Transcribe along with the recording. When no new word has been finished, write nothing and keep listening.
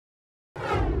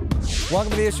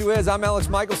Welcome to The Issue Is. I'm Elex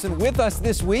Michaelson. With us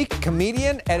this week,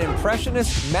 comedian and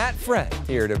impressionist Matt Friend,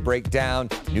 here to break down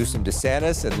Newsom,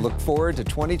 DeSantis, and look forward to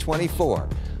 2024.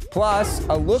 Plus,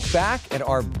 a look back at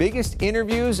our biggest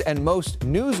interviews and most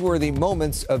newsworthy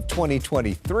moments of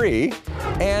 2023,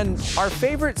 and our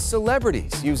favorite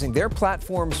celebrities using their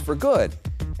platforms for good,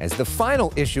 as the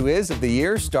final Issue Is of the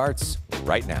year starts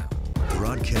right now.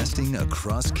 Broadcasting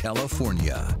across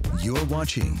California, you're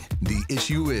watching The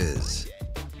Issue Is.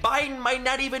 Biden might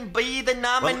not even be the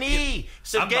nominee.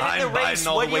 So get in the race.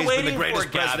 What are you waiting for,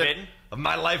 Gavin? Of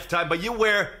my lifetime, but you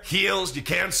wear heels, you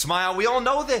can't smile. We all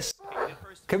know this.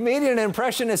 Comedian and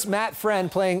impressionist Matt Friend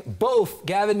playing both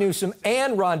Gavin Newsom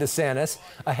and Ron DeSantis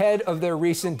ahead of their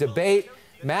recent debate.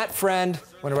 Matt Friend,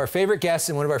 one of our favorite guests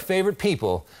and one of our favorite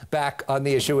people, back on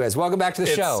The Issue Is. Welcome back to the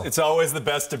show. It's always the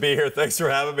best to be here. Thanks for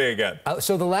having me again.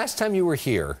 So the last time you were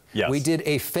here, yes, we did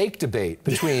a fake debate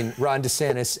between Ron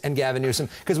DeSantis and Gavin Newsom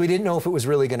because we didn't know if it was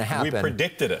really going to happen. We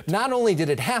predicted it. Not only did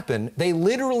it happen, they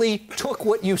literally took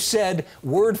what you said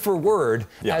word for word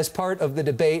as part of the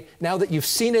debate. Now that you've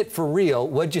seen it for real,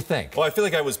 what'd you think? Well, I feel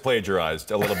like I was plagiarized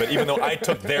a little bit, even though I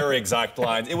took their exact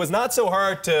lines. It was not so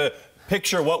hard to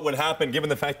picture what would happen, given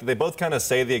the fact that they both kind of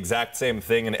say the exact same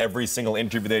thing in every single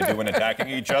interview they do when attacking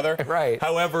each other. Right.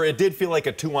 However, it did feel like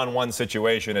a two-on-one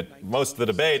situation. At most of the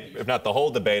debate, if not the whole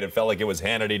debate, it felt like it was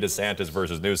Hannity, DeSantis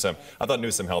versus Newsom. I thought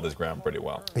Newsom held his ground pretty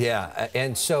well. Yeah,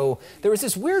 and so there was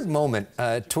this weird moment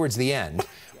towards the end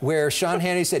where Sean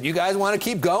Hannity said, "You guys want to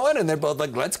keep going?" And they're both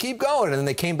like, "Let's keep going." And then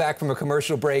they came back from a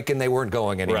commercial break and they weren't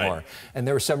going anymore. Right. And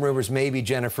there were some rumors maybe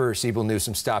Jennifer Siebel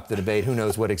Newsom stopped the debate. Who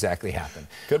knows what exactly happened?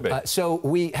 Could be. So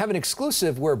we have an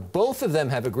exclusive where both of them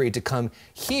have agreed to come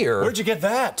here. Where'd you get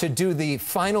that? To do the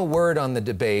final word on the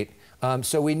debate.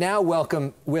 So we now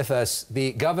welcome with us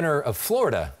the governor of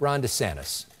Florida, Ron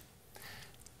DeSantis.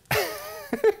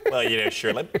 Well, you know,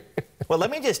 sure. Well,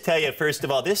 let me just tell you, first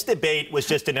of all, this debate was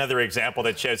just another example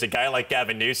that shows a guy like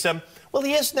Gavin Newsom, well,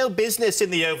 he has no business in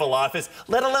the Oval Office,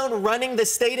 let alone running the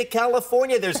state of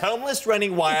California. There's homeless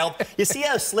running wild. You see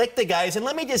how slick the guy is? And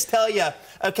let me just tell you,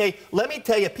 okay,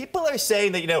 people are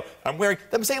saying that, you know, I'm wearing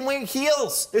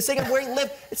heels. They're saying I'm wearing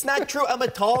lip. It's not true. I'm a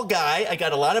tall guy. I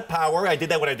got a lot of power. I did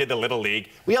that when I did the Little League.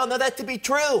 We all know that to be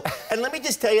true. And let me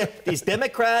just tell you, these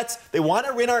Democrats, they want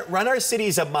to run our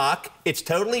cities amok. It's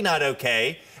totally not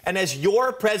okay. And as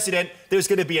your president, there's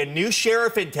going to be a new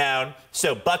sheriff in town,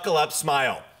 so buckle up,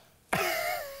 smile.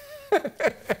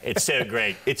 It's so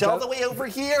great. It's all the way over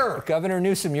here. Governor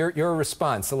Newsom, your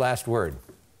response, the last word.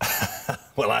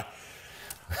 Well,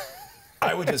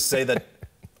 I would just say that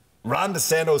Ron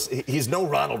DeSantis, he's no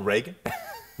Ronald Reagan.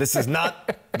 This is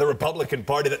not the Republican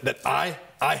Party that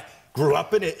I grew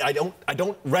up in. I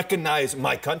don't recognize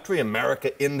my country,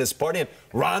 America, in this party. And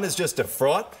Ron is just a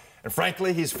fraud. And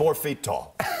frankly, he's 4 feet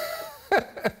tall.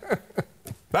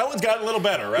 That one's gotten a little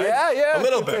better, right? Yeah. A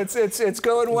little bit. It's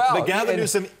going well. The Gavin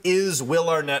Newsom is Will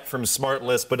Arnett from Smart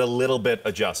List, but a little bit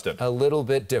adjusted. A little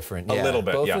bit different, yeah. A little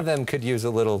bit, Both of them could use a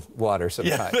little water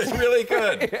sometimes. Yeah, they really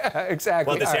could. Yeah,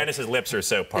 exactly. Well, DeSantis' lips are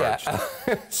so parched.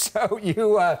 Yeah. So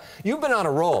you've been on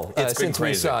a roll since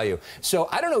we saw you. So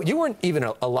I don't know, you weren't even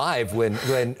alive when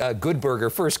Good Burger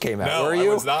first came out, were you?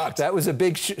 No, I was not. That was a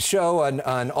big show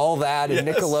on All That and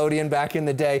Nickelodeon back in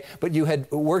the day. But you had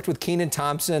worked with Kenan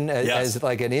Thompson as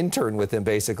like an intern with him,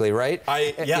 basically, right?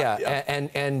 Yeah.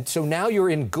 And so now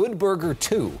you're in Good Burger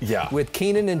 2 with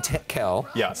Kenan and Kel.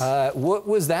 Yes. What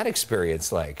was that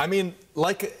experience like? I mean,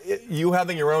 like you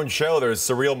having your own show, there's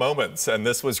surreal moments, and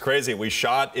this was crazy. We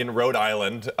shot in Rhode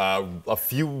Island a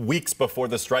few weeks before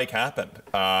the strike happened,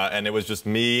 and it was just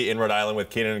me in Rhode Island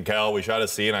with Kenan and Kel. We shot a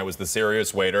scene. I was the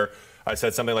serious waiter. I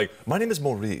said something like, "My name is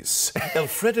Maurice.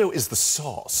 Alfredo is the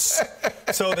sauce."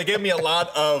 So they gave me a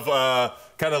lot of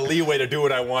kind of leeway to do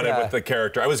what I wanted with the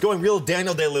character. I was going real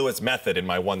Daniel Day-Lewis method in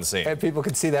my one scene. And people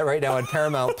can see that right now on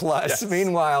Paramount Plus.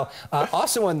 Meanwhile,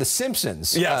 also on The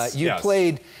Simpsons, you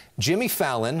played Jimmy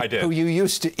Fallon, who you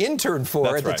used to intern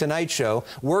for at The Tonight Show,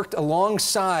 worked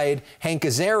alongside Hank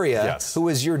Azaria, who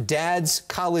was your dad's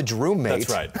college roommate.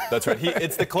 That's right.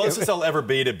 It's the closest I'll ever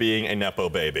be to being a Nepo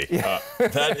baby.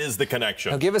 That is the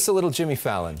connection. Now give us a little Jimmy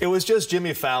Fallon. It was just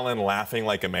Jimmy Fallon laughing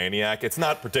like a maniac. It's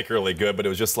not particularly good, but it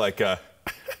was just like...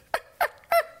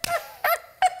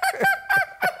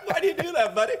 Why do you do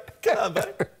that, buddy? Come on,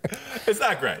 buddy. It's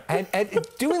not great. And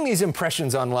doing these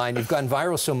impressions online, you've gone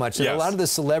viral so much that a lot of the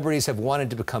celebrities have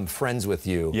wanted to become friends with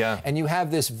you. Yeah. And you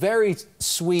have this very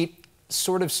sweet,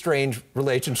 sort of strange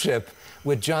relationship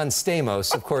with John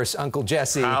Stamos, of course, Uncle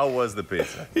Jesse. How was the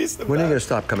pizza? He's the When are you going to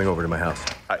stop coming over to my house?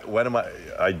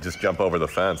 I just jump over the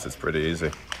fence. It's pretty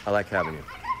easy. I like having you.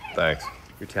 Thanks.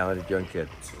 You're a talented young kid.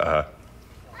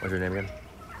 What's your name again?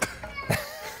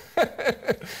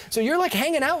 So you're like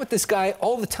hanging out with this guy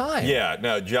all the time. Yeah,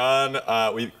 no, John,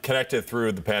 we connected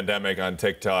through the pandemic on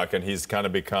TikTok, and he's kind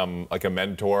of become like a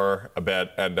mentor a bit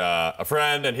and a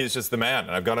friend, and he's just the man.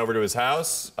 And I've gone over to his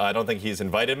house. I don't think he's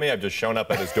invited me. I've just shown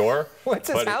up at his door. What's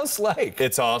his house like?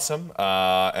 It's awesome.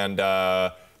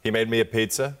 He made me a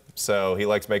pizza, so he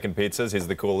likes making pizzas. He's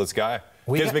the coolest guy.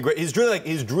 Gives me great. He's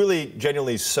really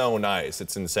genuinely so nice.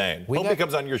 It's insane. Hope he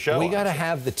comes on your show. We got to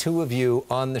have the two of you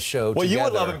on the show together. Well, you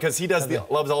would love him because he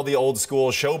loves all the old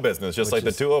school show business, just like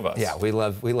the two of us. Yeah, we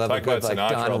love a good like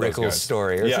Don Rickles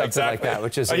story or something like that,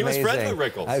 which is amazing. He was friends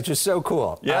with Rickles. Which is so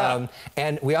cool. Yeah.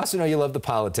 And we also know you love the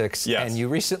politics. Yes. And you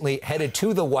recently headed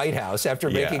to the White House after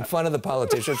making fun of the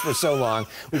politicians for so long.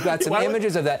 We've got some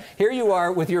images of that. Here you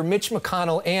are with your Mitch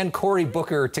McConnell and Cory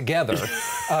Booker together,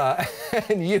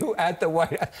 and you at the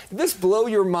White House. Did this blow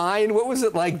your mind? What was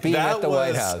it like being at the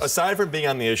White House? Aside from being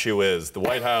on The Issue Is, the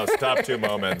White House top two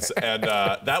moments, and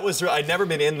that was, I'd never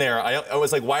been in there. I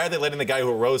was like, why are they letting the guy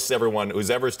who roasts everyone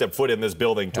who's ever stepped foot in this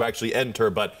building to actually enter?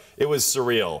 But it was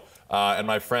surreal. And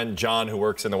my friend John, who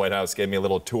works in the White House, gave me a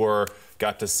little tour,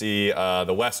 got to see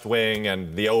the West Wing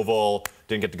and the Oval.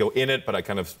 Didn't get to go in it, but I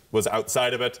kind of was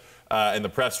outside of it. In the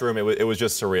press room, it was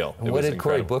just surreal. What did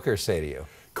Cory Booker say to you?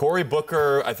 Cory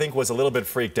Booker, I think, was a little bit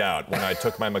freaked out when I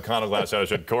took my McConnell glass out. I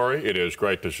said, Cory, it is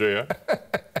great to see you.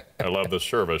 I love the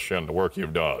service and the work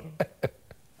you've done.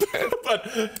 But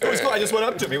it was cool. I just went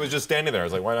up to him. He was just standing there. I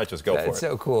was like, why not just go for it? That's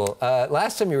so cool.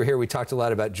 Last time you were here, we talked a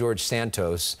lot about George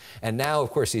Santos. And now, of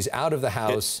course, he's out of the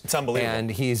House. It's unbelievable.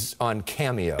 And he's on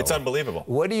Cameo. It's unbelievable.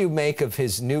 What do you make of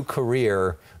his new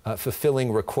career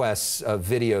fulfilling requests of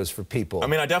videos for people? I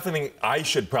mean, I definitely think I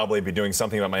should probably be doing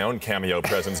something about my own Cameo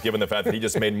presence, given the fact that he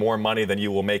just made more money than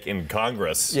you will make in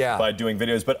Congress by doing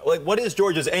videos. But, like, what is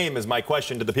George's aim is my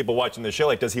question to the people watching the show.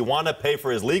 Like, does he want to pay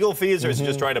for his legal fees, or is he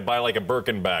just trying to buy, like, a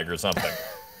Birkin bag or something?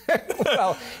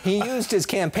 Well, he used his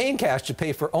campaign cash to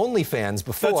pay for OnlyFans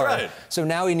before. That's right. So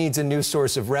now he needs a new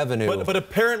source of revenue. But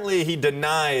apparently he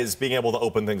denies being able to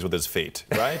open things with his feet,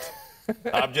 right?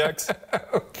 Objects?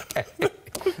 Okay.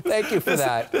 Thank you for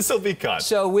that. This will be cut.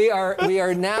 So we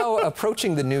are now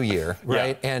approaching the new year,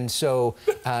 right? Yeah. And so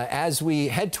as we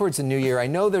head towards the new year, I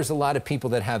know there's a lot of people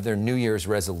that have their New Year's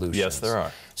resolutions. Yes, there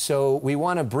are. So we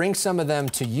want to bring some of them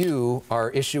to you,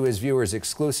 our Issue Is viewers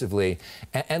exclusively.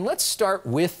 And let's start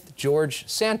with George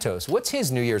Santos. What's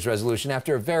his New Year's resolution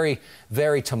after a very,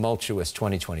 very tumultuous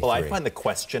 2023? Well, I find the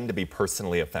question to be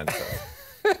personally offensive.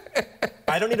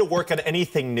 I don't need to work on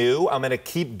anything new. I'm going to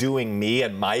keep doing me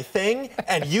and my thing.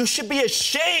 And you should be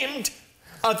ashamed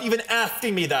of even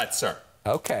asking me that, sir.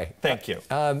 Okay. Thank you.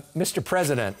 Mr.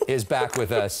 President is back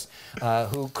with us,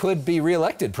 who could be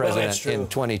reelected president in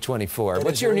 2024.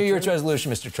 What's your New Year's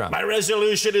resolution, Mr. Trump? My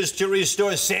resolution is to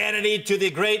restore sanity to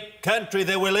the great country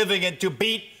that we're living in, to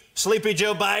beat Sleepy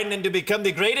Joe Biden and to become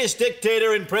the greatest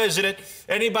dictator and president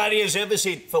anybody has ever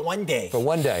seen for one day. For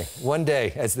one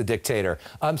day as the dictator.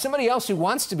 Somebody else who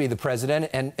wants to be the president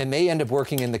and may end up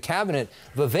working in the cabinet,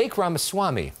 Vivek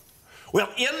Ramaswamy. Well,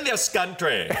 in this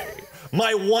country,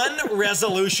 my one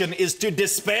resolution is to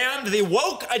disband the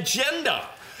woke agenda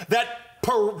that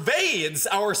pervades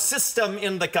our system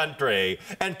in the country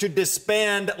and to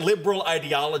disband liberal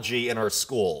ideology in our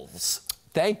schools.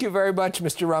 Thank you very much,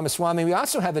 Mr. Ramaswamy. We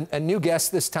also have a new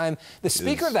guest this time, the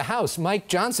Speaker of the House, Mike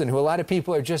Johnson, who a lot of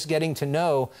people are just getting to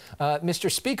know.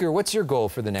 Mr. Speaker, what's your goal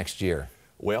for the next year?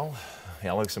 Well,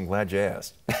 Alex, I'm glad you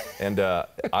asked. And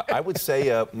I would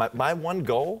say my one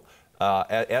goal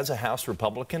as a House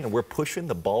Republican, and we're pushing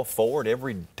the ball forward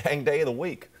every dang day of the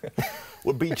week,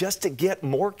 would be just to get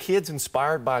more kids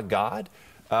inspired by God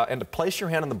and to place your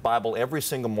hand on the Bible every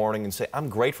single morning and say, I'm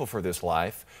grateful for this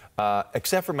life.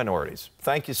 Except for minorities.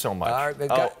 Thank you so much. We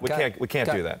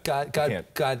can't do that.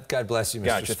 God bless you, Mr.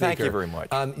 Gotcha. Speaker. Thank you very much.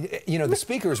 You know, the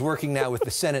Speaker is working now with the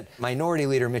Senate Minority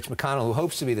Leader, Mitch McConnell, who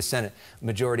hopes to be the Senate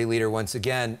Majority Leader once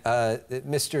again.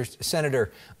 Mr.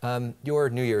 Senator,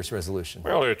 your New Year's resolution.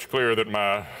 Well, it's clear that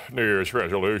my New Year's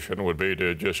resolution would be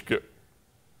to just get...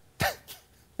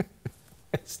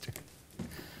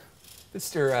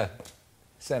 Mr.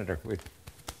 Senator,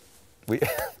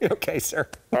 okay, sir.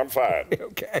 I'm fine.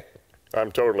 Okay.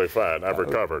 I'm totally fine. I've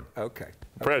recovered. Okay.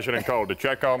 The president called to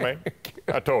check on me.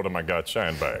 I told him I got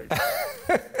sandbagged.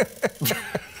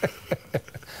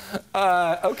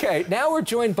 Okay, now we're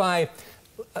joined by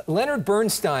Leonard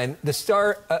Bernstein, the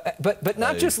star, but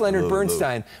not just Leonard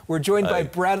Bernstein. We're joined by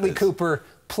Bradley Cooper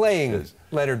playing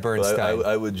Leonard Bernstein. Well,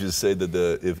 I would just say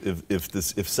that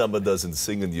if someone doesn't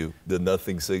sing in you, then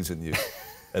nothing sings in you.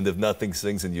 And if nothing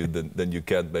sings in you, then you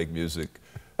can't make music.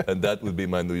 And that would be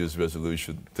my New Year's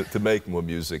resolution, to make more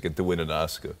music and to win an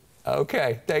Oscar.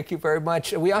 Okay, thank you very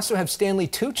much. We also have Stanley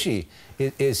Tucci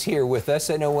is here with us.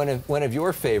 I know one of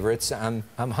your favorites. I'm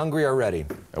hungry already.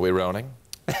 Are we rolling?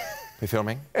 We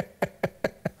filming?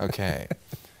 Okay.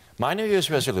 My New Year's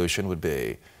resolution would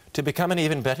be to become an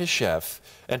even better chef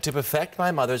and to perfect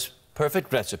my mother's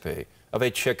perfect recipe of a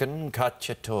chicken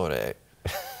cacciatore.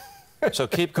 So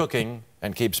keep cooking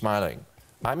and keep smiling.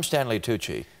 I'm Stanley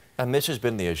Tucci, and this has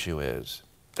been The Issue Is.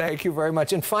 Thank you very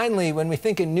much. And finally, when we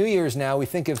think of New Year's now, we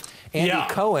think of Andy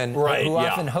Cohen, who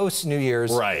often hosts New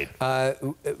Year's. Right.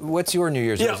 What's your New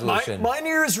Year's resolution? My New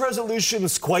Year's resolution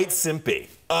is quite simpy.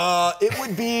 It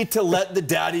would be to let the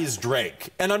daddies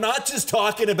drink. And I'm not just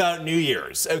talking about New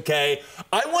Year's, okay?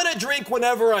 I want to drink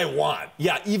whenever I want.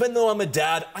 Yeah, even though I'm a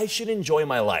dad, I should enjoy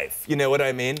my life. You know what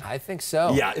I mean? I think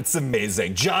so. Yeah, it's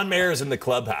amazing. John Mayer's in the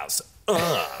clubhouse.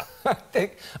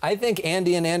 I think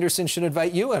Andy and Anderson should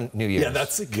invite you on New Year's. Yeah,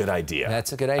 that's a good idea.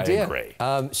 That's a good idea. I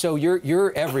agree. So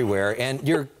you're everywhere, and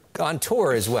you're on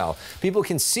tour as well. People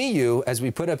can see you as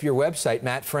we put up your website,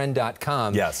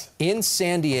 mattfriend.com. Yes. In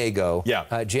San Diego.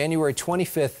 Yeah. January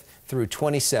 25th through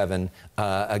 27.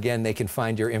 Again, they can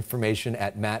find your information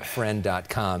at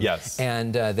mattfriend.com. Yes.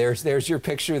 And there's your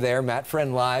picture there, Matt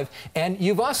Friend Live. And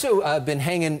you've also been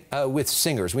hanging with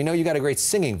singers. We know you got a great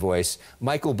singing voice.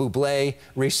 Michael Bublé,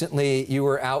 recently you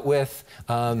were out with.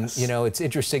 Yes. You know, it's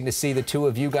interesting to see the two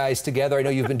of you guys together. I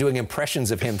know you've been doing impressions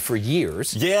of him for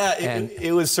years. Yeah,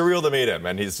 it was surreal to meet him,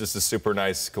 and he's just a super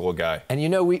nice, cool guy. And you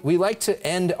know, we like to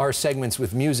end our segments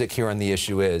with music here on The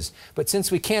Issue Is, but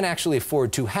since we can't actually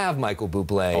afford to have Michael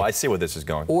Bublé... Oh, I see where this is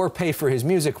going. ...or pay for his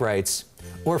music rights,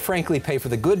 or frankly pay for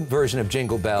the good version of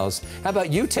Jingle Bells, how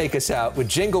about you take us out with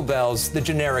Jingle Bells, the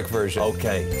generic version?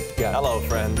 Okay. Yeah. Hello,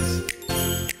 friends.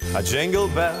 A jingle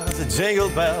bells,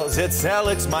 it's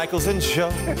Elex Michaelson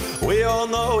show. We all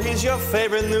know he's your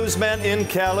favorite newsman in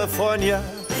California.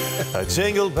 A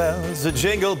jingle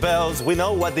bells, we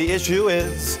know what the issue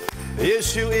is. The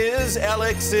issue is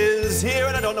Elex is here,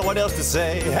 and I don't know what else to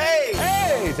say. Hey!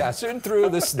 Hey, dashing through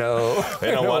the snow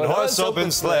in a one-horse open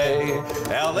sleigh.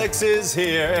 Elex is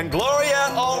here, and Gloria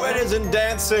already isn't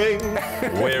dancing.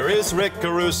 Where is Rick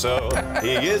Caruso?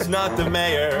 He is not the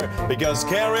mayor, because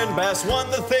Karen Bass won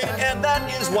the thing, and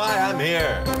that is why I'm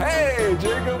here. Hey,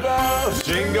 jingle bells,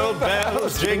 jingle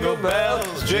bells, jingle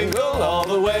bells, jingle all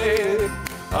the way.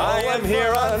 I am here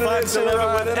on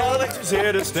 511, and Elex is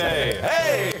here to stay.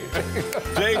 Hey!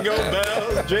 Jingle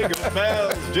bells, jingle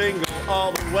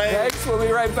all the way. Thanks, we'll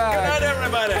be right back. Good night,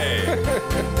 everybody.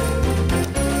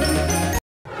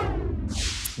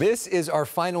 This is our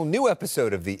final new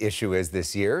episode of The Issue Is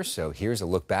this year, so here's a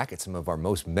look back at some of our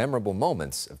most memorable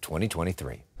moments of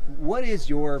 2023. What is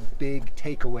your big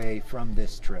takeaway from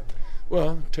this trip?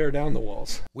 Well, tear down the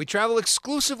walls. We travel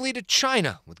exclusively to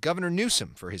China with Governor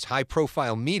Newsom for his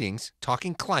high-profile meetings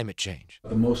talking climate change.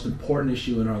 The most important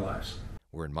issue in our lives.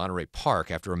 We're in Monterey Park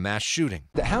after a mass shooting.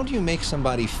 How do you make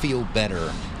somebody feel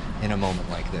better in a moment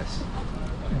like this?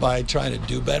 By trying to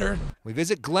do better. We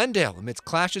visit Glendale amidst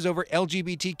clashes over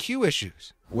LGBTQ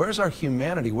issues. Where's our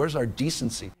humanity? Where's our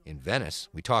decency? In Venice,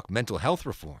 we talk mental health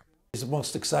reform. It's the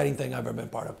most exciting thing I've ever been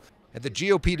part of. At the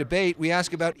GOP debate, we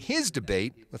ask about his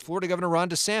debate with Florida Governor Ron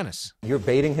DeSantis. You're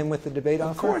baiting him with the debate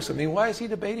offer? Of course. I mean, why is he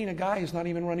debating a guy who's not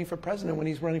even running for president when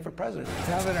he's running for president?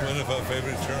 Governor. One of our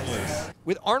favorite journalists.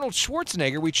 With Arnold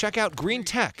Schwarzenegger, we check out green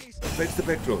tech. Fetch the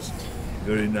pectorals.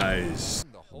 Very nice.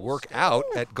 Work out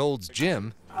at Gold's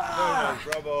Gym.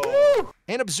 Bravo.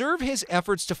 And observe his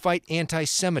efforts to fight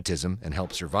anti-Semitism and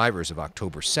help survivors of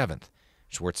October 7th.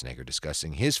 Schwarzenegger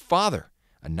discussing his father,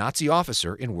 a Nazi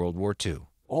officer in World War II.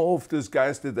 All of these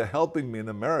guys that are helping me in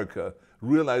America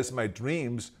realize my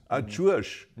dreams are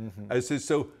Jewish. I said,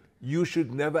 so you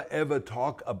should never ever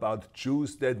talk about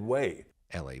Jews that way.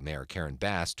 LA Mayor Karen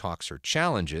Bass talks her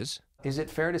challenges. Is it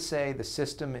fair to say the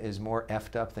system is more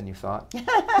effed up than you thought?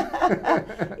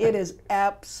 It is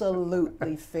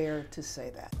absolutely fair to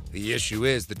say that. The issue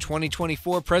is the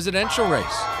 2024 presidential race.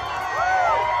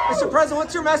 Mr. President,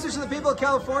 what's your message to the people of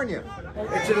California?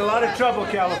 It's in a lot of trouble,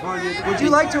 California. Would you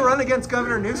like to run against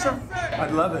Governor Newsom?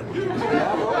 I'd love it.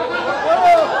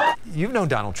 You've known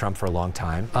Donald Trump for a long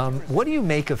time. What do you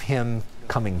make of him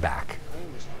coming back?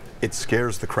 It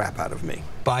scares the crap out of me.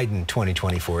 Biden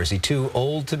 2024, is he too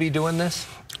old to be doing this?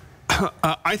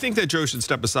 I think that Joe should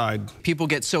step aside. People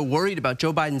get so worried about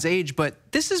Joe Biden's age, but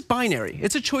this is binary.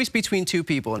 It's a choice between two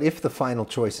people. If the final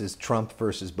choice is Trump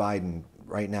versus Biden,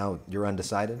 right now you're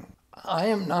undecided? I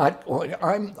am not going.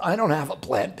 I don't have a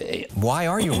plan B. Why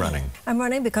are you running? I'm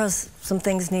running because some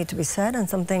things need to be said and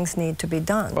some things need to be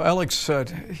done. Well, Elex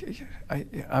said,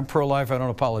 I'm pro-life, I don't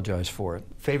apologize for it.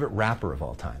 Favorite rapper of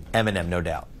all time? Eminem, no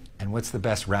doubt. And what's the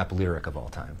best rap lyric of all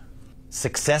time?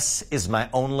 Success is my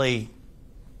only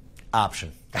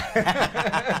option.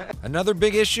 Another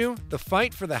big issue, the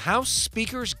fight for the House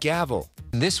Speaker's gavel.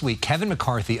 This week, Kevin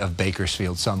McCarthy of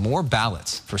Bakersfield saw more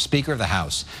ballots for Speaker of the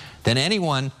House than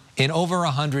anyone in over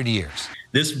 100 years.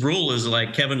 This rule is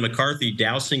like Kevin McCarthy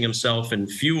dousing himself in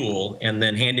fuel and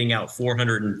then handing out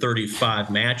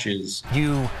 435 matches.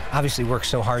 You obviously worked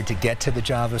so hard to get to the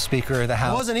job of Speaker of the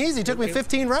House. It wasn't easy. It took me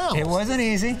 15 rounds. It wasn't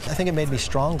easy. I think it made me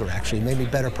stronger, actually. It made me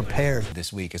better prepared.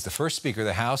 This week is the first Speaker of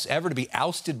the House ever to be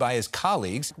ousted by his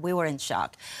colleagues. We were in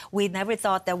shock. We never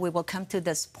thought that we would come to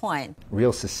this point.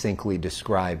 Real succinctly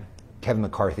describe Kevin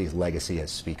McCarthy's legacy as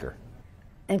Speaker.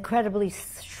 Incredibly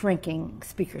shrinking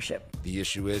speakership. The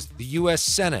issue is the U.S.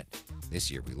 Senate.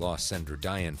 This year we lost Senator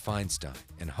Dianne Feinstein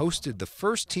and hosted the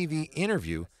first TV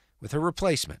interview with her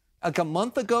replacement. Like a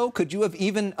month ago, could you have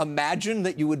even imagined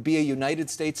that you would be a United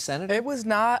States Senator? It was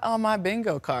not on my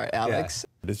bingo card, Alex.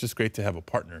 Yeah. It's just great to have a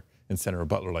partner in Senator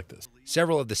Butler like this.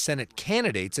 Several of the Senate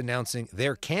candidates announcing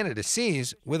their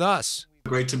candidacies with us.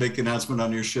 Great to make the announcement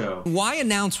on your show. Why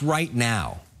announce right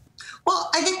now? Well,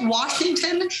 I think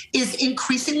Washington is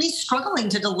increasingly struggling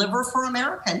to deliver for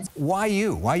Americans. Why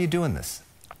you? Why are you doing this?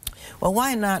 Well,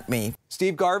 why not me?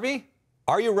 Steve Garvey,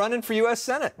 are you running for U.S.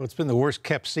 Senate? Well, it's been the worst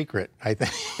kept secret, I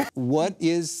think. What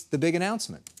is the big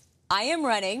announcement? I am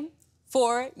running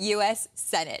for U.S.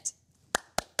 Senate.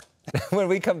 When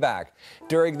we come back,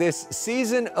 during this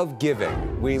season of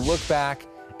giving, we look back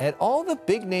at all the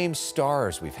big-name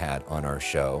stars we've had on our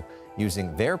show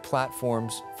using their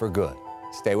platforms for good.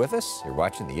 Stay with us. You're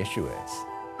watching The Issue Is.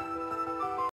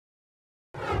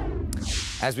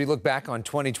 As we look back on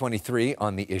 2023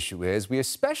 on The Issue Is, we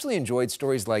especially enjoyed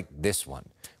stories like this one,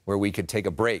 where we could take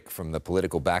a break from the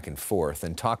political back and forth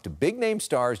and talk to big-name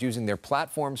stars using their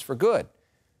platforms for good,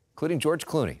 including George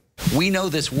Clooney. We know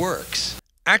this works.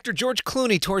 Actor George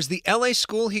Clooney tours the LA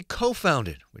school he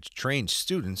co-founded, which trains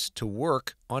students to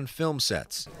work on film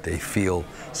sets. They feel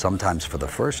sometimes for the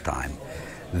first time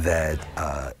that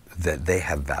that they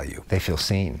have value. They feel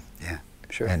seen. Yeah,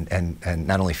 sure. And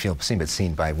not only feel seen, but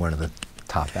seen by one of the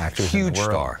top actors in the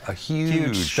world. Star. A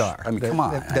huge star. I mean, come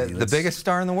on. The biggest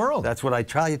star in the world. That's what I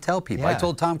try to tell people. Yeah. I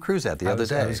told Tom Cruise that the other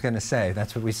day. I was going to say,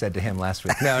 that's what we said to him last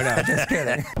week. No, just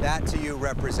kidding. That to you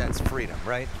represents freedom,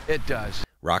 right? It does.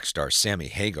 Rock star Sammy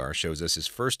Hagar shows us his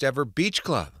first ever beach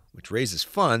club, which raises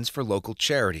funds for local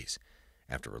charities.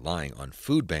 After relying on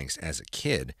food banks as a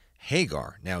kid,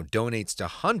 Hagar now donates to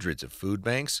hundreds of food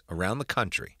banks around the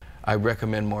country. I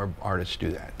recommend more artists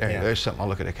do that. There's something I'll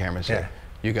look at the camera and say,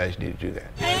 you guys need to do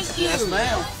that. Thank you. Yes,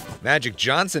 ma'am. Magic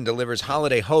Johnson delivers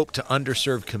holiday hope to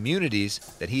underserved communities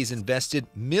that he's invested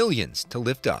millions to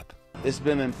lift up. It's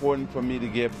been important for me to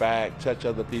give back, touch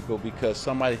other people, because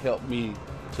somebody helped me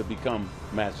to become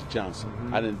Magic Johnson.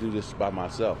 I didn't do this by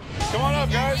myself. Come on up,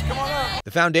 guys. Come on up.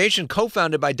 The foundation,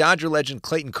 co-founded by Dodger legend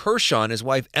Clayton Kershaw and his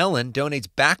wife Ellen, donates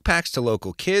backpacks to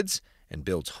local kids and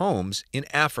builds homes in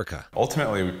Africa.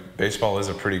 Ultimately, baseball is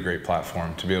a pretty great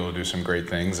platform to be able to do some great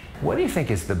things. What do you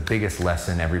think is the biggest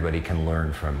lesson everybody can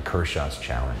learn from Kershaw's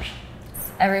challenge?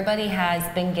 Everybody has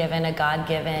been given a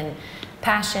God-given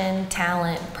passion,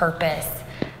 talent, purpose,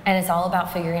 and it's all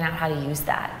about figuring out how to use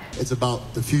that. It's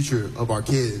about the future of our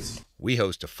kids. We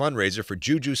host a fundraiser for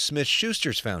Juju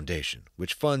Smith-Schuster's Foundation,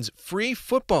 which funds free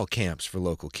football camps for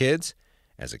local kids.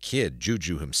 As a kid,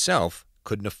 Juju himself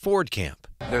couldn't afford camp.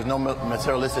 There's no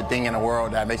materialistic thing in the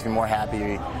world that makes me more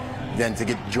happy than to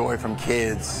get joy from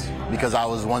kids, because I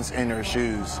was once in their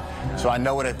shoes. So I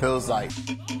know what it feels like.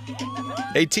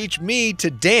 They teach me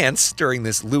to dance during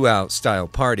this luau-style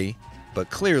party, but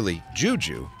clearly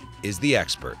Juju is the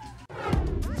expert.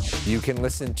 You can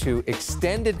listen to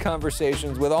extended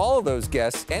conversations with all of those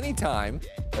guests anytime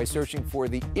by searching for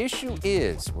The Issue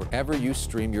Is wherever you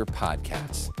stream your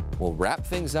podcasts. We'll wrap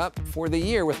things up for the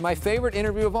year with my favorite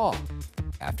interview of all,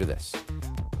 after this.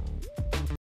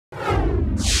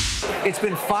 It's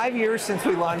been 5 years since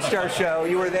we launched our show.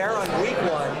 You were there on week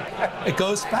 1. It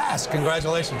goes fast.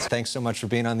 Congratulations. Thanks so much for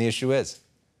being on The Issue Is.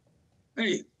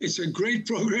 Hey, it's a great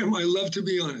program. I love to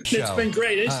be on it. It's been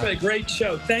great. It's been a great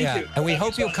show. Thank you. And we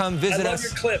hope you'll come visit us. I love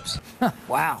your clips.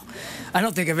 Wow. I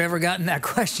don't think I've ever gotten that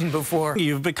question before.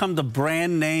 You've become the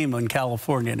brand name in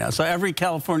California now. So every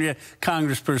California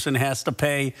congressperson has to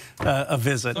pay a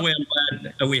visit. I'm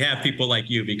glad that we have people like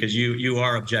you, because you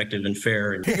are objective and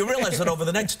fair. You realize that over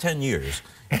the next 10 years,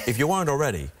 if you aren't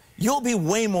already, you'll be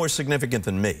way more significant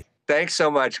than me. Thanks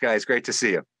so much, guys. Great to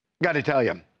see you. Got to tell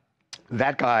you,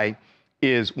 that guy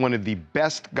is one of the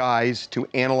best guys to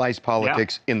analyze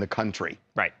politics in the country.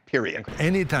 Right. Period.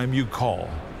 Anytime you call,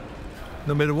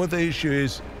 no matter what the issue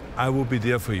is, I will be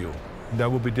there for you. And I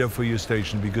will be there for your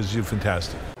station because you're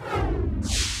fantastic.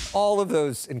 All of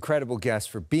those incredible guests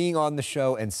for being on the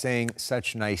show and saying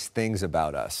such nice things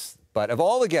about us. But of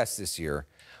all the guests this year,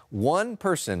 one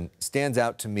person stands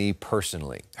out to me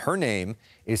personally. Her name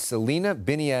is Selena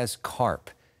Biniaz-Karp,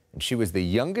 and she was the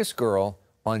youngest girl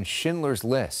on Schindler's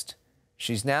List.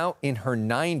 She's now in her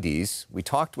 90s. We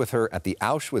talked with her at the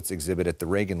Auschwitz exhibit at the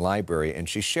Reagan Library, and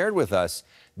she shared with us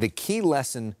the key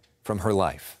lesson from her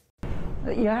life.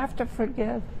 You have to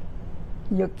forgive.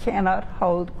 You cannot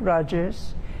hold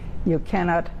grudges. You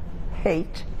cannot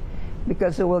hate,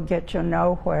 because it will get you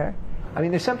nowhere. I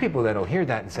mean, there's some people that'll hear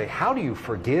that and say, how do you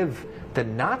forgive the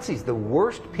Nazis, the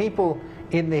worst people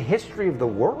in the history of the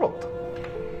world?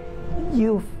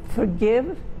 You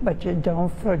forgive, but you don't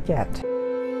forget.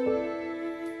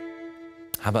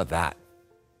 How about that?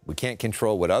 We can't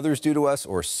control what others do to us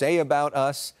or say about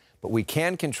us, but we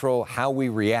can control how we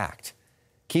react.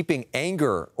 Keeping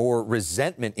anger or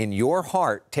resentment in your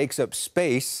heart takes up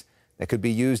space that could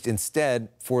be used instead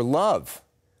for love,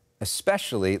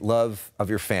 especially love of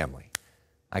your family.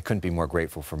 I couldn't be more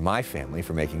grateful for my family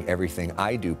for making everything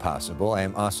I do possible. I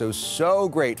am also so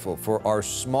grateful for our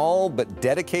small but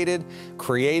dedicated,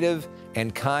 creative,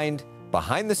 and kind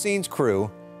behind-the-scenes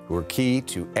crew who are key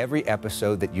to every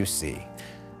episode that you see.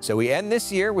 So we end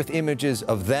this year with images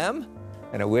of them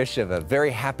and a wish of a very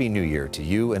happy new year to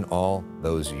you and all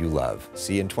those you love.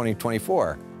 See you in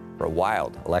 2024 for a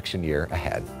wild election year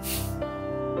ahead.